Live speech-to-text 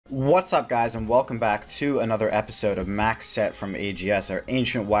What's up, guys, and welcome back to another episode of Max Set from AGS. Our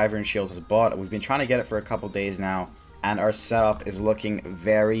Ancient Wyvern Shield has bought. We've been trying to get it for a couple days now, and our setup is looking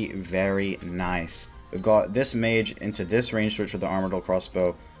very, very nice. We've got this mage into this range switch with the Armored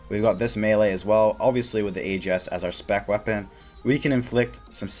Crossbow. We've got this melee as well, obviously with the AGS as our spec weapon. We can inflict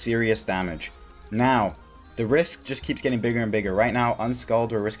some serious damage. Now, the risk just keeps getting bigger and bigger. Right now,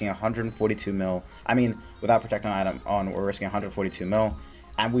 unskulled, we're risking 142 mil. I mean, without protecting item on, we're risking 142 mil.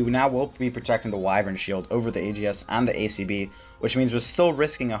 And we now will be protecting the Wyvern Shield over the AGS and the ACB, which means we're still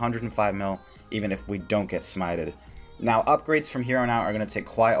risking 105 mil, even if we don't get smited. Now, upgrades from here on out are going to take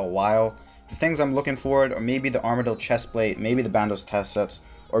quite a while. The things I'm looking for are maybe the Armadillo Chestplate, maybe the Bandos Tessets,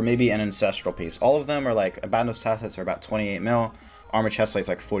 or maybe an Ancestral piece. All of them are like, Bandos Tessets are about 28 mil, Armor Chestplate's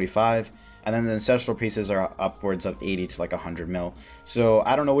like 45, and then the Ancestral pieces are upwards of 80 to like 100 mil. So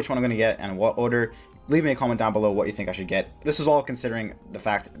I don't know which one I'm going to get and what order. Leave me a comment down below what you think I should get. This is all considering the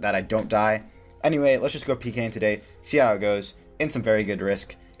fact that I don't die. Anyway, let's just go PKing today, see how it goes, in some very good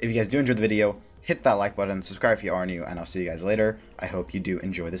risk. If you guys do enjoy the video, hit that like button, subscribe if you are new, and I'll see you guys later. I hope you do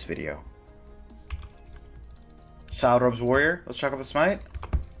enjoy this video. Salad Robes Warrior, let's chuck up the smite.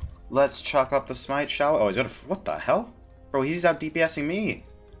 Let's chuck up the smite, shall we? Oh, he's got a... what the hell? Bro, he's out DPSing me.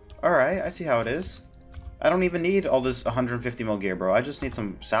 Alright, I see how it is. I don't even need all this 150 mil gear, bro. I just need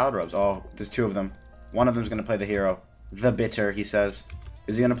some Salad Robes. Oh, there's two of them. One of them's gonna play the hero. The Bitter, he says.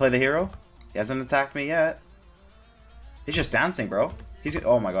 Is he gonna play the hero? He hasn't attacked me yet. He's just dancing, bro. He's...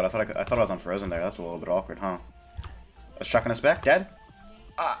 oh my god, I thought I was unfrozen there. That's a little bit awkward, huh? Let's chuck in a spec. Dead?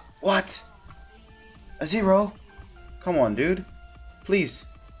 What? A 0? Come on, dude. Please.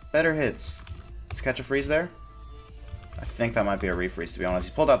 Better hits. Let's catch a freeze there. I think that might be a refreeze, to be honest.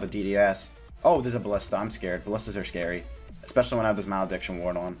 He's pulled out the DDS. Oh, there's a Ballista. I'm scared. Ballistas are scary. Especially when I have this Malediction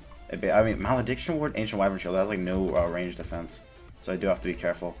Ward on. I mean, Malediction Ward, Ancient Wyvern Shield, that has like no range defense. So I do have to be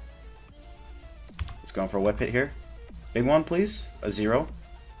careful. Let's go for a whip hit here. Big one, please. A 0.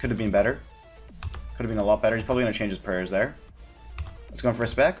 Could have been better. Could have been a lot better. He's probably going to change his prayers there. Let's go for a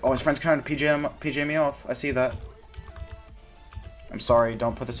spec. Oh, his friend's trying to PJ me off. I see that. I'm sorry,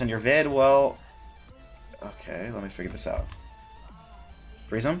 don't put this in your vid. Well, okay, let me figure this out.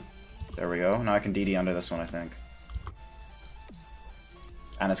 Freeze him. There we go. Now I can DD under this one, I think.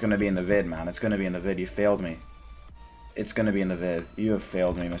 And it's going to be in the vid, man. It's going to be in the vid. You failed me. It's going to be in the vid. You have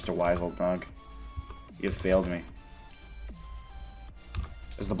failed me, Mr. Wise Old Dog. You have failed me.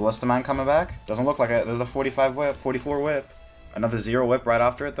 Is the Ballista Man coming back? Doesn't look like it. There's the 45 whip, 44 whip. Another 0 whip right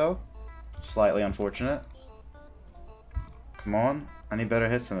after it, though. Slightly unfortunate. Come on. I need better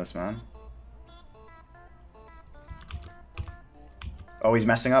hits than this, man. Oh, he's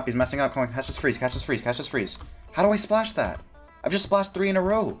messing up. He's messing up. Come on, catch this freeze. Catch this freeze. Catch this freeze. How do I splash that? I've just splashed 3 in a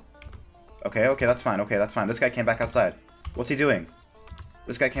row. Okay, okay, that's fine. Okay, that's fine. This guy came back outside. What's he doing?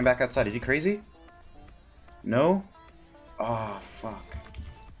 This guy came back outside. Is he crazy? No? Oh, fuck.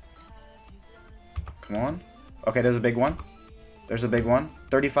 Come on. Okay, there's a big one. There's a big one.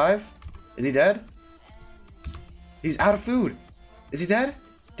 35? Is he dead? He's out of food. Is he dead?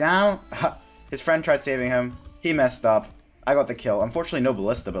 Down. His friend tried saving him. He messed up. I got the kill. Unfortunately, no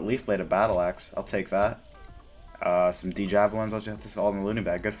Ballista, but Leaf Blade of Battle Axe. I'll take that. Some D-Javelins. I'll just have this all in the looting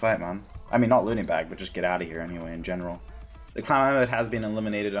bag. Good fight, man. I mean, not looting bag, but just get out of here anyway, in general. The Clown Mehmet has been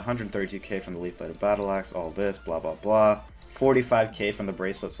eliminated. 132k from the Leaf Blade of Battle Axe. All this, blah, blah, blah. 45k from the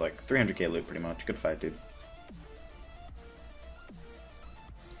bracelets. Like, 300k loot, pretty much. Good fight, dude.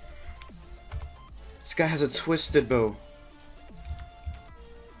 This guy has a twisted bow.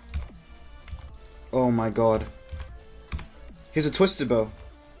 Oh my god. He has a twisted bow.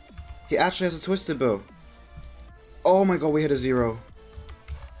 He actually has a twisted bow. Oh my god, we hit a 0.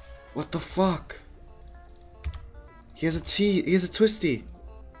 What the fuck? He has a T. He has a twisty.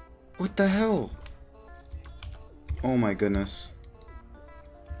 What the hell? Oh my goodness.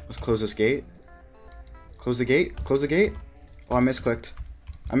 Let's close this gate. Close the gate. Close the gate. Oh, I misclicked.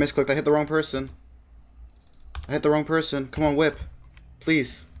 I misclicked. I hit the wrong person. I hit the wrong person. Come on, whip.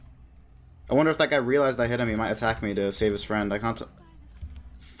 Please. I wonder if that guy realized I hit him. He might attack me to save his friend. I can't...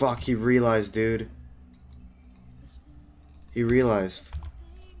 fuck, he realized, dude. He realized.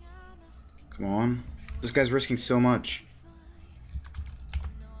 Come on. This guy's risking so much.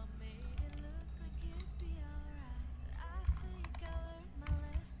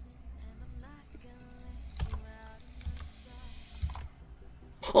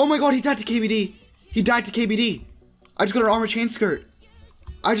 Oh my god, he died to KBD. He died to KBD. I just got an armor chain skirt.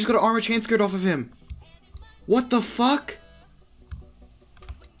 I just got an armor chain skirt off of him. What the fuck?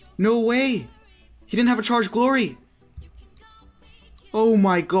 No way. He didn't have a charged glory. Oh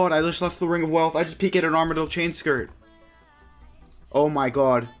my god, I just left the Ring of Wealth. I just peeked at an Armadillo chain skirt. Oh my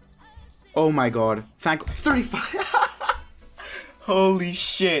god. Oh my god. Thank 35. Holy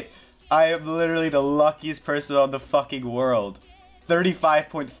shit. I am literally the luckiest person on the fucking world.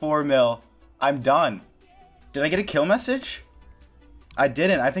 35.4 mil. I'm done. Did I get a kill message? I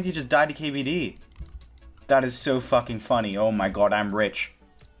didn't. I think he just died to KBD. That is so fucking funny. Oh my god, I'm rich.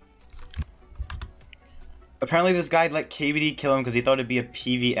 Apparently this guy let KBD kill him because he thought it'd be a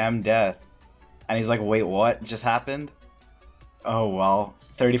PVM death. And he's like, wait, what just happened? Oh well,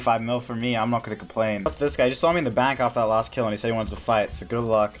 35 mil for me, I'm not gonna complain. This guy just saw me in the bank off that last kill and he said he wanted to fight, so good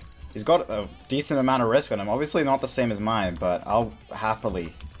luck. He's got a decent amount of risk on him. Obviously not the same as mine, but I'll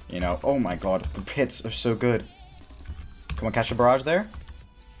happily, you know. Oh my god, the hits are so good. Come on, catch the barrage there.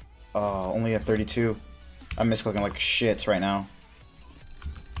 Oh, only at 32. I'm misclicking like shit right now.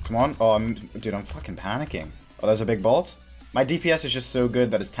 Come on. Oh, dude, I'm fucking panicking. Oh, there's a big bolt. My DPS is just so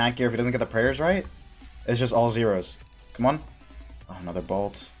good that his tankier, if he doesn't get the prayers right, it's just all zeros. Come on. Oh, another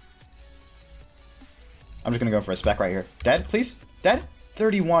bolt. I'm just gonna go for a spec right here. Dead, please? Dead?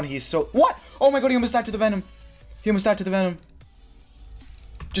 31, he's so... What? Oh my god, he almost died to the venom. He almost died to the venom.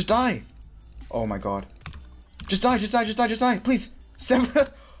 Just die. Oh my god. Just die, just die, just die, just die. Please. 7.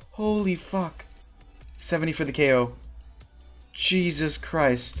 Holy fuck. 70 for the KO. Jesus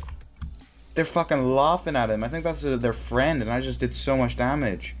Christ. They're fucking laughing at him. I think that's their friend, and I just did so much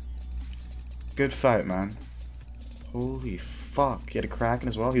damage. Good fight, man. Holy fuck. He had a Kraken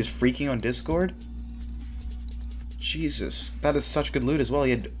as well. He was freaking on Discord. Jesus. That is such good loot as well.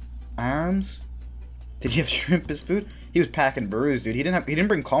 He had arms. Did he have shrimp as food? He was packing brews, dude. He didn't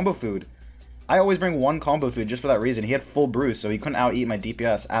bring combo food. I always bring one combo food just for that reason. He had full brews, so he couldn't out-eat my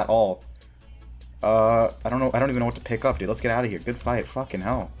DPS at all. I don't know. I don't even know what to pick up, dude. Let's get out of here. Good fight. Fucking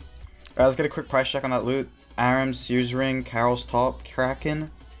hell. Alright, let's get a quick price check on that loot. Aram, Sears Ring, Carol's Top,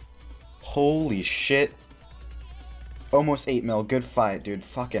 Kraken. Holy shit. Almost 8 mil. Good fight, dude.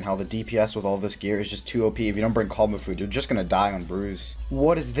 Fucking hell. The DPS with all this gear is just too OP. If you don't bring combo food, you're just gonna die on brews.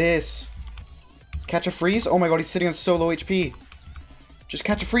 What is this? Catch a freeze? Oh my god, he's sitting on so low HP. Just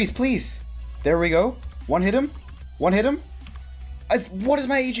catch a freeze, please. There we go. One hit him. One hit him. What is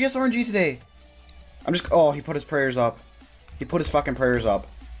my AGS RNG today? I'm just... Oh, he put his prayers up. He put his fucking prayers up.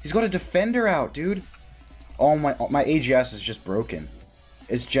 He's got a defender out, dude. Oh, my AGS is just broken.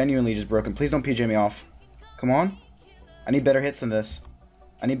 It's genuinely just broken. Please don't PJ me off. Come on. I need better hits than this.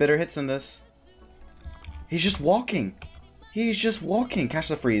 I need better hits than this. He's just walking. He's just walking. Catch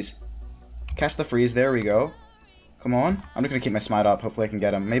the freeze. Catch the freeze. There we go. Come on. I'm just going to keep my smite up. Hopefully I can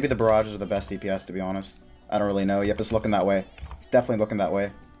get him. Maybe the barrages are the best DPS, to be honest. I don't really know. Yep, it's looking that way. It's definitely looking that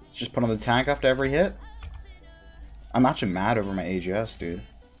way. Let's just put on the tank after every hit. I'm actually mad over my AGS, dude.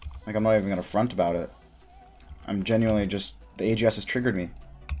 Like, I'm not even going to front about it. I'm genuinely just... The AGS has triggered me.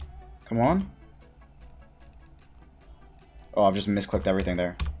 Come on. Oh, I've just misclicked everything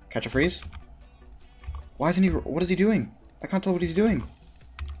there. Catch a freeze? Why isn't he... What is he doing? I can't tell what he's doing.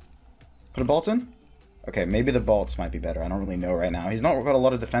 Put a bolt in? Okay, maybe the bolts might be better. I don't really know right now. He's not got a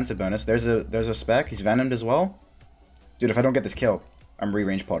lot of defensive bonus. There's a spec. He's venomed as well. Dude, if I don't get this kill, I'm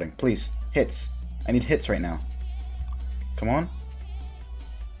re-range potting. Please. Hits. I need hits right now. Come on.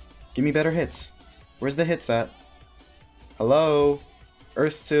 Give me better hits. Where's the hits at? Hello?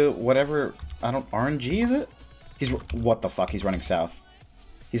 Earth to whatever... I don't... RNG, is it? He's... What the fuck? He's running south.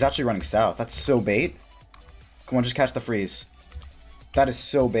 He's actually running south. That's so bait. Come on, just catch the freeze. That is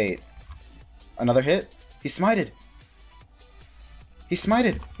so bait. Another hit? He smited. He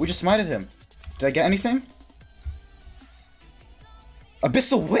smited. We just smited him. Did I get anything?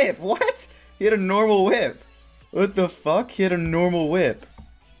 Abyssal whip. What? He had a normal whip. What the fuck? He had a normal whip.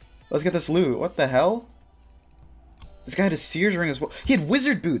 Let's get this loot. What the hell? This guy had a Sears ring as well. He had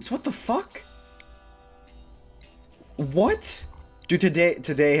wizard boots. What the fuck? What? Dude,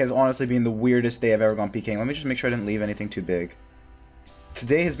 today has honestly been the weirdest day I've ever gone PKing. Let me just make sure I didn't leave anything too big.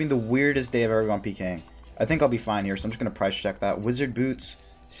 Today has been the weirdest day I've ever gone PKing. I think I'll be fine here, so I'm just going to price check that. Wizard boots,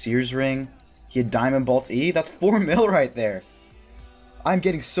 Sears ring. He had Diamond Bolt E. That's 4 mil right there. I'm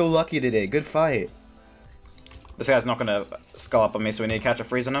getting so lucky today. Good fight. This guy's not going to skull up on me, so we need to catch a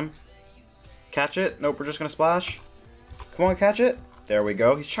freeze on him. Catch it. Nope, we're just going to splash. Come on, catch it. There we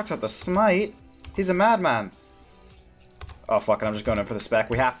go. He's chucked out the smite. He's a madman. Oh, fuck it. I'm just going in for the spec.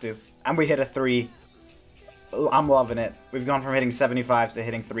 We have to. And we hit a 3. I'm loving it. We've gone from hitting 75s to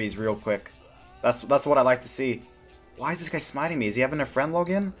hitting 3s real quick. That's what I like to see. Why is this guy smiting me? Is he having a friend log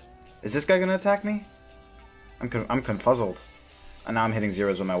in? Is this guy going to attack me? I'm confuzzled. And now I'm hitting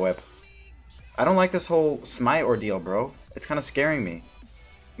zeros with my whip. I don't like this whole smite ordeal, bro. It's kind of scaring me.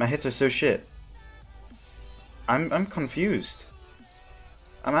 My hits are so shit. I'm confused.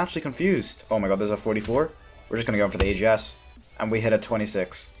 I'm actually confused. Oh my god, there's a 44. We're just going to go for the AGS. And we hit a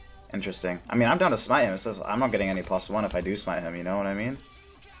 26. Interesting. I mean, I'm down to smite him. It says I'm not getting any +1 if I do smite him, you know what I mean?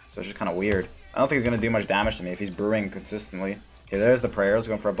 So it's just kind of weird. I don't think he's going to do much damage to me if he's brewing consistently. Okay, there's the prayers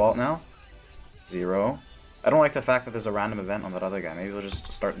going for a bolt now. 0. I don't like the fact that there's a random event on that other guy. Maybe they'll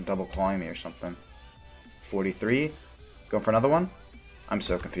just start double clawing me or something. 43. Going for another one? I'm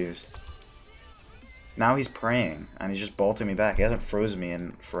so confused. Now he's praying, and he's just bolting me back. He hasn't frozen me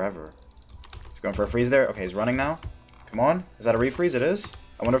in forever. He's going for a freeze there. Okay, he's running now. Come on. Is that a refreeze? It is.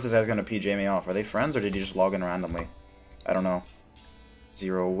 I wonder if this guy's going to PJ me off. Are they friends, or did he just log in randomly? I don't know.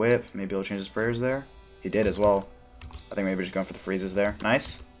 0 whip. Maybe he'll change his prayers there. He did as well. I think maybe we're just going for the freezes there.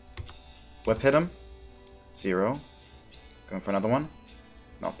 Nice. Whip hit him. 0. Going for another one.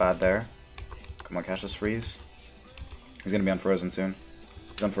 Not bad there. Come on, catch this freeze. He's going to be unfrozen soon.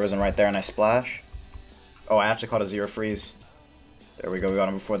 He's unfrozen right there, and I splash. Oh, I actually caught a 0 freeze. There we go. We got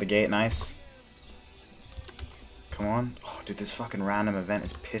him before the gate. Nice. Come on. Oh, dude, this fucking random event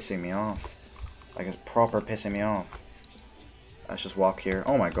is pissing me off. Like, it's proper pissing me off. Let's just walk here.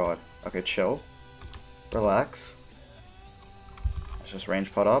 Oh my god. Okay, chill. Relax. Let's just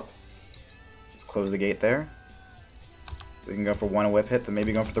range put up. Let's close the gate there. We can go for one whip hit, then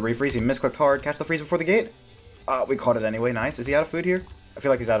maybe go for the refreeze. He misclicked hard. Catch the freeze before the gate. We caught it anyway. Nice. Is he out of food here? I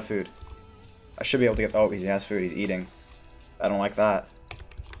feel like he's out of food. I should be able to get... Oh, he has food. He's eating. I don't like that.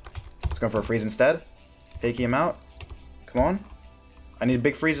 Let's go for a freeze instead. Faking him out. Come on. I need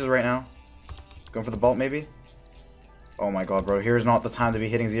big freezes right now. Going for the bolt, maybe? Oh my god, bro. Here's not the time to be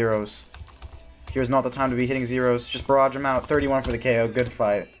hitting zeros. Here's not the time to be hitting zeros. Just barrage him out. 31 for the KO. Good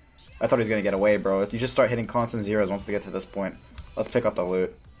fight. I thought he was going to get away, bro. If you just start hitting constant zeros once they get to this point. Let's pick up the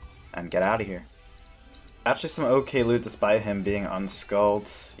loot and get out of here. Actually, some okay loot despite him being unskulled.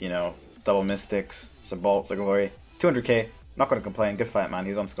 You know, double mystics, some bolts of glory. 200k. Not going to complain. Good fight, man. He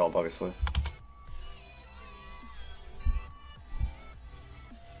was unskulled, obviously.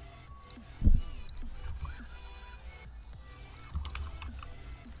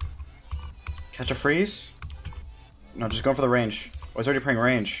 Catch a freeze? No, just going for the range. Oh, he's already playing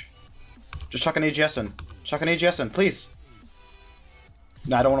range. Just chuck an AGS in. Chuck an AGS in, please.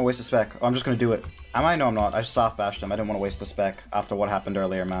 No, I don't want to waste the spec. Oh, I'm just going to do it. Am I? No, I'm not. I just soft bashed him. I didn't want to waste the spec after what happened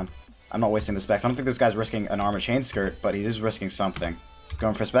earlier, man. I'm not wasting the specs. I don't think this guy's risking an armor chain skirt, but he is risking something.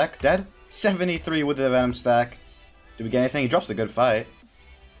 Going for spec. Dead. 73 with the venom stack. Did we get anything? He drops a good fight.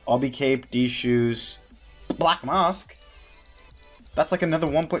 Obby cape, D shoes, black mask. That's like another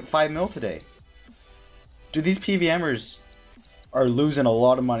 1.5 mil today. Dude, these PVMers are losing a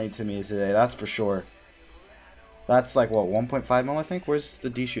lot of money to me today, that's for sure. That's like, what, 1.5 mil, I think? Where's the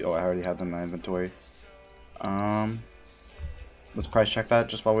D shoe? Oh, I already have them in my inventory. Let's price check that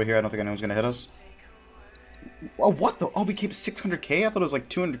just while we're here. I don't think anyone's gonna hit us. Oh, what the? Obby cape 600k? I thought it was like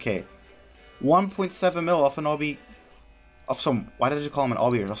 200k. 1.7 mil off an Obby. Off some. Why did I just call him an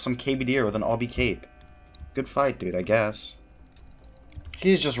Obby? Off some KBDer with an Obby cape. Good fight, dude, I guess.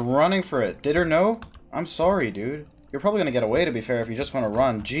 He's just running for it. Did or no? I'm sorry, dude. You're probably gonna get away, to be fair, if you just want to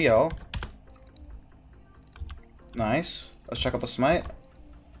run. GL. Nice. Let's check out the smite.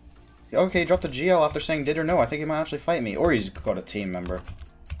 Okay, he dropped a GL after saying did or no. I think he might actually fight me. Or he's got a team member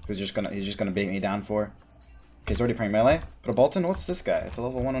who's just gonna bait me down for. Okay, he's already playing melee. Put a bolt in. What's this guy? It's a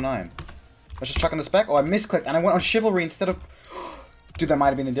level 109. Let's just chuck in the spec. Oh, I misclicked and I went on chivalry instead of... Dude, that might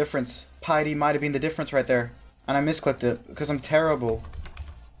have been the difference. Piety might have been the difference right there. And I misclicked it because I'm terrible.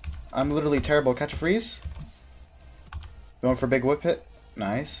 I'm literally terrible. Catch a freeze. Going for a big whip hit.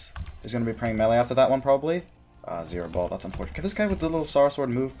 Nice. He's going to be praying melee after that one, probably. 0 ball. That's unfortunate. Can this guy with the little Star Sword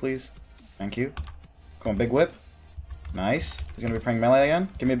move, please? Thank you. Come on, big whip. Nice. He's going to be praying melee again.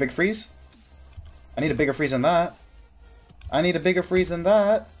 Give me a big freeze. I need a bigger freeze than that. I need a bigger freeze than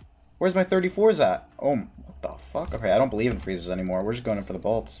that. Where's my 34s at? Oh, what the fuck? Okay, I don't believe in freezes anymore. We're just going in for the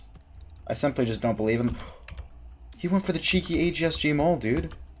bolts. I simply just don't believe in... He went for the cheeky AGSG mole,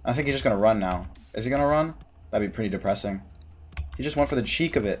 dude. I think he's just going to run now. Is he going to run? That'd be pretty depressing. He just went for the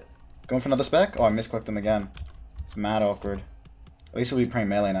cheek of it. Going for another spec? Oh, I misclicked him again. It's mad awkward. At least he'll be playing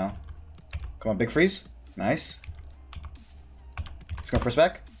melee now. Come on, big freeze. Nice. He's going for a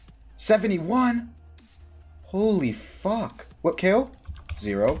spec. 71? Holy fuck. What KO?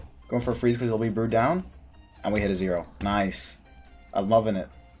 0. Going for a freeze because he'll be brewed down. And we hit a 0. Nice. I'm loving it.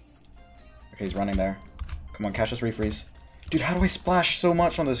 Okay, he's running there. Come on, catch this refreeze. Dude, how do I splash so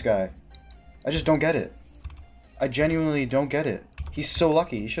much on this guy? I just don't get it. I genuinely don't get it. He's so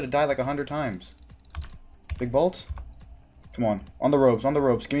lucky. He should have died like 100 times. Big bolt? Come on. On the ropes, on the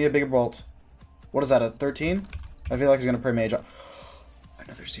ropes. Give me a bigger bolt. What is that, a 13? I feel like he's going to pray mage.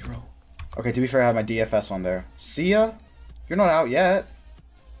 Another 0. Okay, to be fair, I have my DFS on there. Sia? You're not out yet.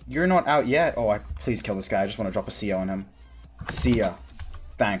 You're not out yet. Oh, please kill this guy. I just want to drop a Sia on him. Sia.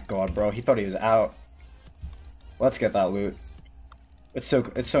 Thank God, bro. He thought he was out. Let's get that loot. It's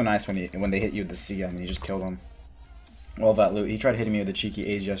so nice when they hit you with the C and you just kill them. All that loot. He tried hitting me with a cheeky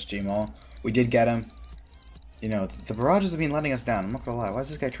AGS Gmaul. We did get him. You know, the barrages have been letting us down. I'm not gonna lie. Why is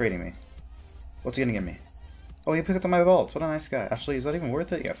this guy trading me? What's he gonna give me? Oh, he picked up my bolts. What a nice guy. Actually, is that even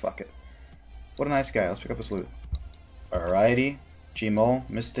worth it? Yeah, fuck it. What a nice guy. Let's pick up his loot. Alrighty. Gmaul,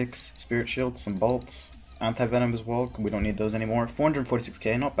 Mystics, Spirit Shield, some bolts. Anti-Venom as well. We don't need those anymore.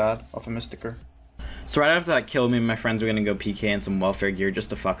 446k, not bad. Off a Mysticer. So right after that kill, me and my friends were going to go PK in some welfare gear just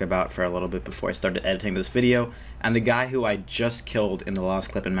to fuck about for a little bit before I started editing this video. And the guy who I just killed in the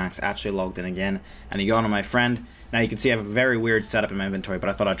last clip in Max actually logged in again. And he got on my friend. Now you can see I have a very weird setup in my inventory, but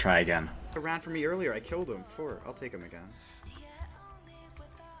I thought I'd try again. He ran for me earlier. I killed him before. I'll take him again.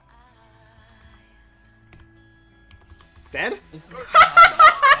 Dead?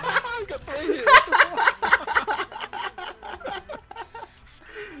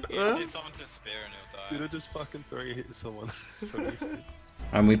 You need someone to spare and he'll die. Dude, I just fucking hit someone.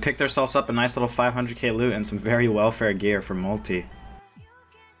 And we picked ourselves up a nice little 500k loot and some very welfare gear for multi.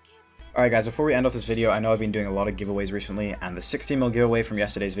 Alright guys, before we end off this video, I know I've been doing a lot of giveaways recently, and the 60mm giveaway from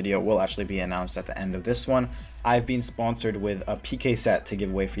yesterday's video will actually be announced at the end of this one. I've been sponsored with a PK set to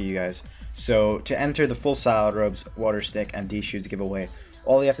give away for you guys. So to enter the full salad robes, water stick, and D-shoes giveaway,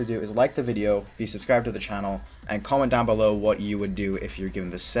 all you have to do is like the video, be subscribed to the channel, and comment down below what you would do if you're given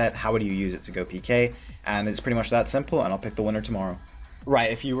this set, how would you use it to go PK, and it's pretty much that simple, and I'll pick the winner tomorrow. Right,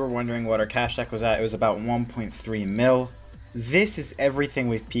 if you were wondering what our cash deck was at, it was about 1.3 mil. This is everything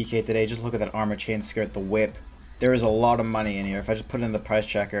we've PK'd today. Just look at that armor chain skirt, the whip. There is a lot of money in here. If I just put it in the price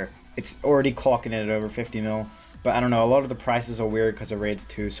checker, it's already clocking in at over 50 mil. But I don't know, a lot of the prices are weird because of raids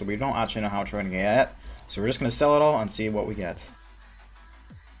too, so we don't actually know how much we're going to get. So we're just going to sell it all and see what we get.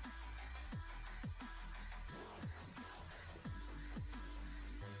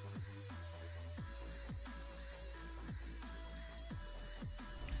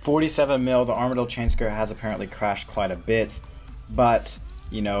 $47 mil. The Armadillo chain skirt has apparently crashed quite a bit, but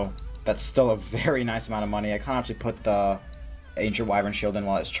you know, that's still a very nice amount of money. I can't actually put the Ancient Wyvern shield in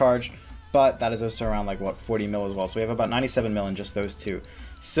while it's charged, but that is also around like what, 40 mil as well. So we have about 97 mil in just those two.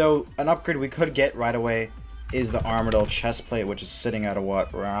 So an upgrade we could get right away is the Armadillo chestplate, which is sitting at a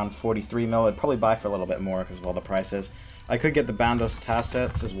what, around 43 mil. I'd probably buy for a little bit more because of all the prices. I could get the Bandos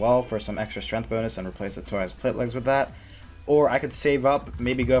Tassets as well for some extra strength bonus and replace the Toy's plate legs with that. Or I could save up,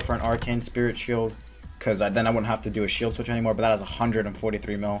 maybe go for an Arcane Spirit Shield, because then I wouldn't have to do a shield switch anymore, but that has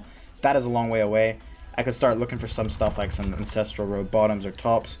 143 mil. That is a long way away. I could start looking for some stuff like some Ancestral Road bottoms or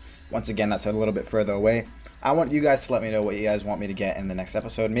tops. Once again, that's a little bit further away. I want you guys to let me know what you guys want me to get in the next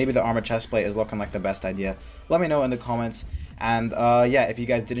episode. Maybe the armor chestplate is looking like the best idea. Let me know in the comments. And yeah, if you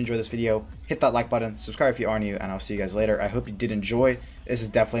guys did enjoy this video, hit that like button, subscribe if you are new, and I'll see you guys later. I hope you did enjoy. This is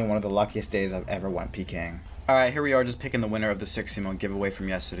definitely one of the luckiest days I've ever went PKing. Alright, here we are just picking the winner of the 60mm giveaway from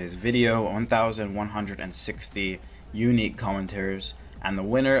yesterday's video. 1,160 unique commenters. And the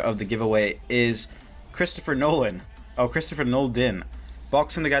winner of the giveaway is Christopher Nolan. Oh, Christopher Noldin.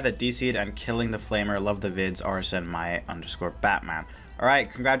 Boxing the guy that DC'd and killing the flamer. Love the vids. RSN my_Batman.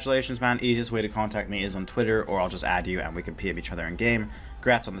 Alright, congratulations, man. Easiest way to contact me is on Twitter, or I'll just add you and we can PM each other in game.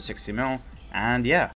 Congrats on the 60mm. And yeah.